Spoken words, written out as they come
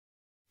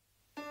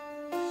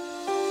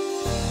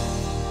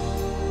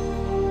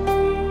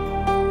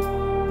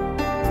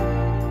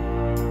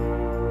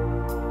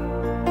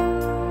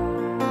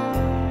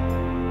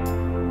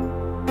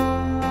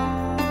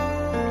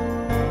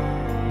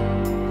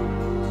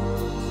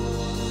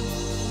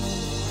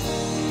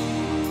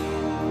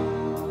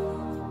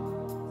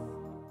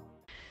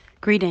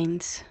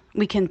Greetings.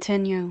 We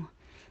continue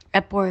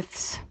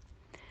Epworth's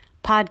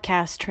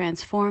podcast,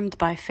 Transformed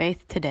by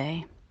Faith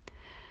Today.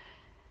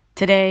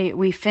 Today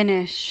we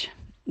finish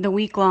the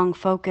week-long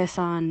focus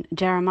on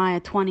Jeremiah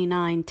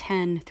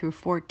 29:10 through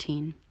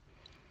 14.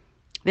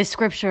 This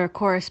scripture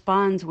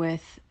corresponds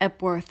with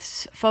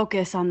Epworth's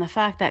focus on the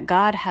fact that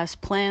God has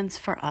plans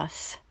for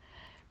us.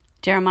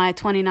 Jeremiah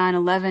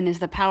 29:11 is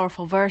the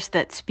powerful verse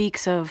that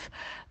speaks of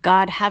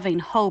God having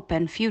hope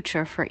and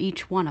future for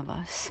each one of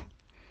us.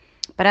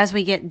 But as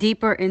we get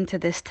deeper into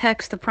this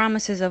text, the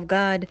promises of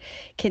God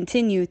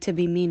continue to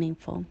be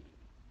meaningful.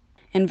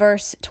 In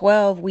verse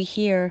 12, we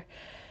hear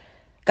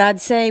God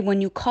say,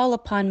 "When you call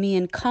upon me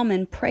and come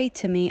and pray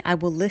to me, I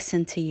will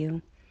listen to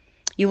you.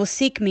 You will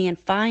seek me and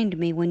find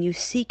me when you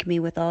seek me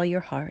with all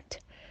your heart.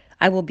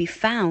 I will be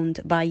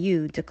found by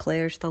you,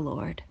 declares the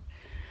Lord."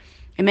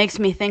 It makes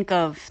me think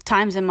of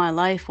times in my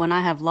life when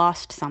I have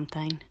lost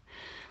something.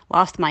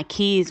 Lost my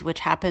keys,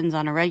 which happens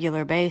on a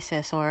regular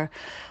basis, or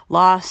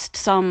lost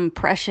some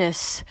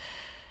precious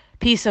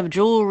piece of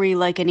jewelry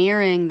like an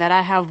earring that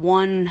I have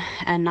one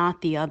and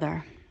not the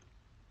other.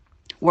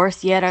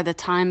 Worse yet are the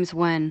times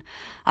when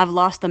I've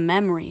lost the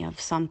memory of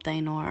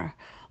something or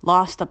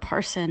lost a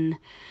person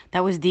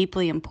that was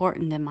deeply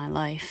important in my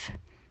life.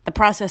 The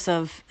process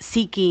of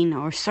seeking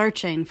or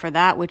searching for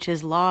that which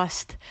is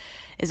lost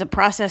is a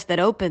process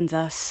that opens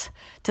us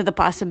to the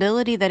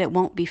possibility that it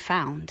won't be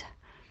found.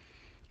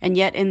 And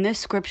yet in this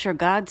scripture,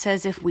 God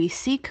says if we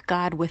seek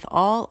God with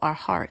all our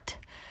heart,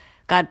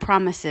 God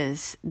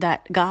promises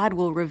that God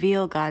will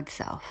reveal God's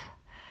self.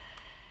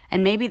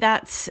 And maybe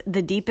that's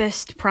the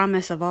deepest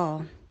promise of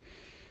all.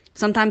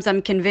 Sometimes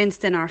I'm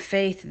convinced in our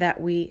faith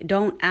that we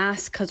don't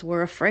ask because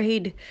we're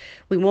afraid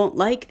we won't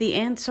like the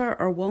answer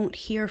or won't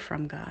hear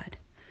from God.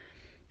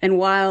 And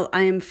while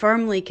I am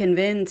firmly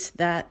convinced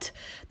that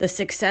the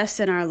success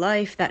in our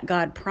life that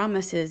God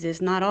promises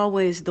is not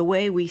always the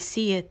way we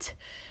see it,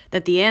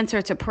 that the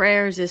answer to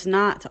prayers is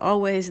not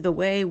always the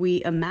way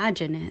we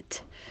imagine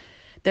it,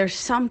 there's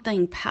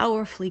something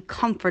powerfully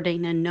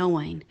comforting in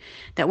knowing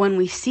that when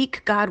we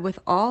seek God with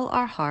all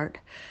our heart,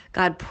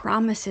 God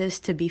promises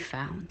to be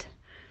found.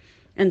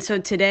 And so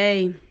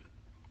today,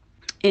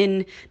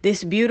 in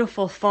this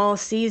beautiful fall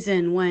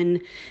season,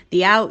 when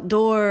the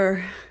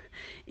outdoor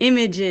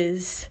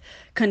images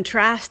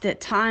contrast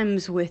at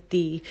times with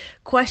the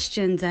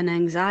questions and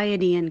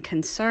anxiety and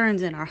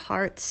concerns in our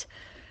hearts,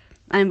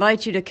 I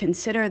invite you to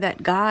consider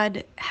that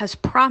God has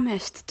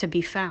promised to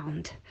be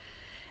found,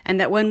 and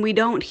that when we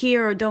don't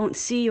hear or don't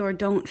see or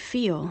don't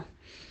feel,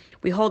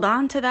 we hold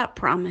on to that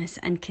promise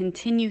and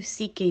continue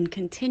seeking,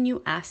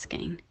 continue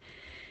asking.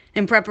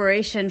 In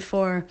preparation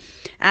for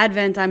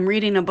Advent, I'm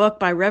reading a book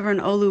by Reverend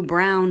Olu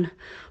Brown,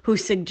 who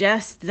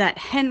suggests that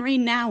Henry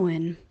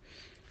Nouwen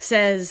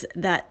says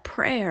that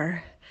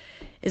prayer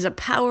is a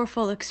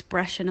powerful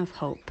expression of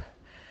hope.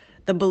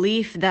 The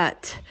belief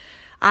that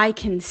I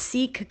can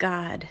seek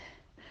God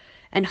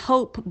and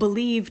hope,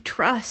 believe,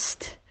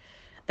 trust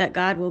that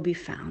God will be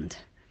found.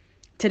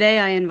 Today,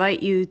 I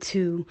invite you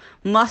to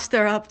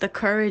muster up the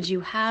courage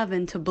you have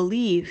and to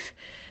believe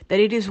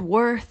that it is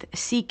worth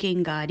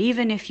seeking God,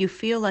 even if you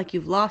feel like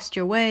you've lost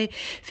your way,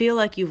 feel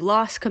like you've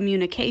lost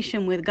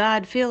communication with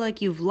God, feel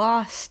like you've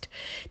lost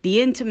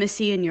the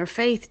intimacy in your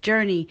faith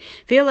journey,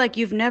 feel like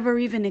you've never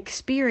even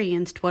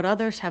experienced what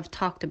others have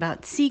talked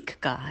about. Seek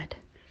God,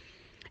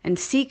 and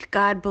seek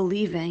God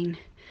believing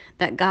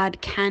that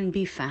God can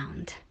be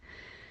found.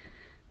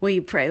 Will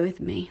you pray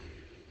with me?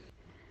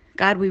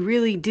 God, we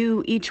really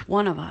do, each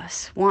one of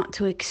us, want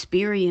to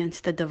experience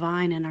the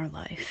divine in our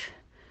life.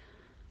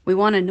 We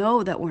want to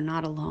know that we're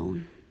not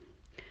alone.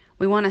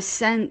 We want to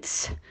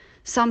sense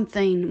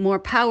something more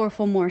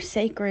powerful, more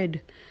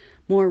sacred,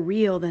 more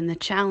real than the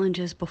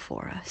challenges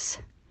before us.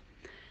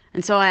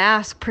 And so I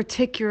ask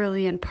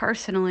particularly and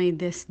personally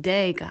this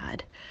day,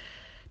 God,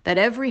 that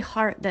every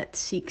heart that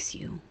seeks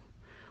you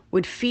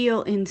would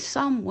feel in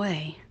some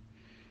way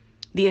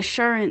the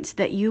assurance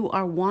that you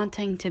are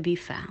wanting to be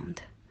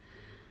found.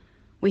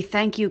 We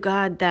thank you,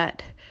 God,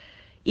 that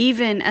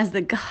even as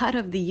the God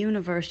of the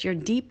universe, your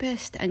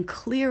deepest and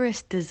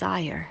clearest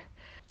desire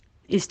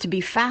is to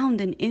be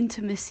found in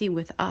intimacy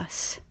with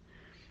us,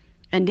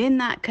 and in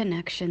that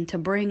connection to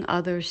bring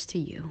others to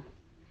you.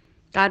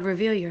 God,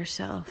 reveal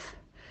yourself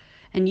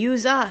and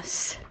use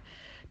us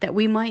that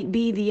we might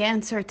be the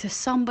answer to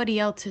somebody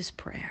else's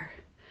prayer,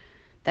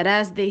 that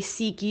as they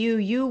seek you,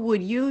 you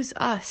would use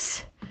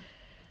us,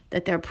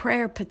 that their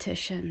prayer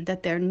petition,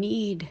 that their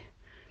need,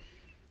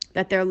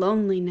 that their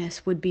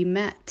loneliness would be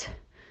met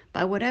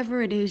by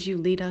whatever it is you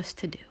lead us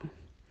to do.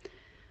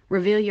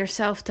 Reveal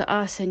yourself to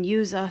us and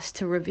use us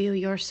to reveal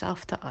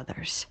yourself to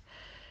others.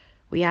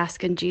 We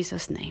ask in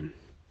Jesus' name.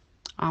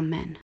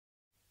 Amen.